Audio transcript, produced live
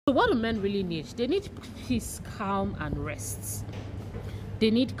So what do men really need? They need peace, calm, and rest. They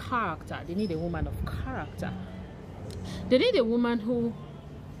need character. They need a woman of character. They need a woman who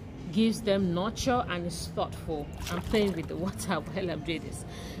gives them nurture and is thoughtful. I'm playing with the water while I'm doing this.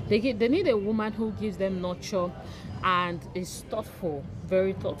 They need a woman who gives them nurture and is thoughtful,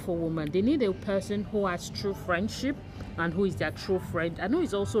 very thoughtful woman. They need a person who has true friendship and who is their true friend and who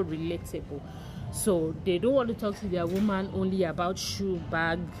is also relatable. So they don't want to talk to their woman only about shoe,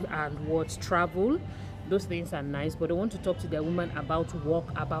 bag, and what, travel. Those things are nice, but they want to talk to their woman about work,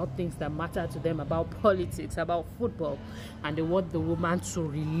 about things that matter to them, about politics, about football, and they want the woman to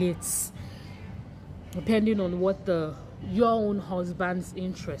relate depending on what your own husband's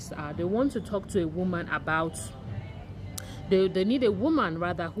interests are. They want to talk to a woman about they need a woman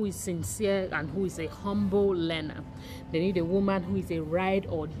rather who is sincere and who is a humble learner. They need a woman who is a ride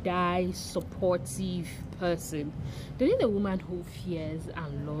or die supportive person. They need a woman who fears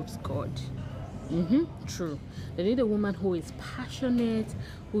and loves God. True. They need a woman who is passionate,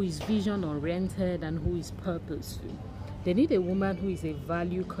 who is vision oriented, and who is purposeful. They need a woman who is a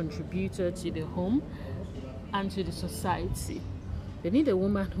value contributor to the home and to the society. They need a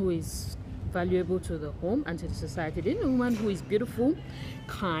woman who is valuable to the home and to the society. They need a woman who is beautiful,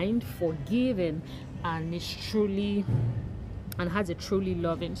 kind, forgiving, and has a truly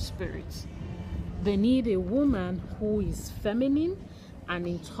loving spirit. They need a woman who is feminine and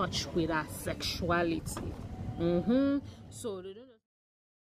in touch with her sexuality. So they don't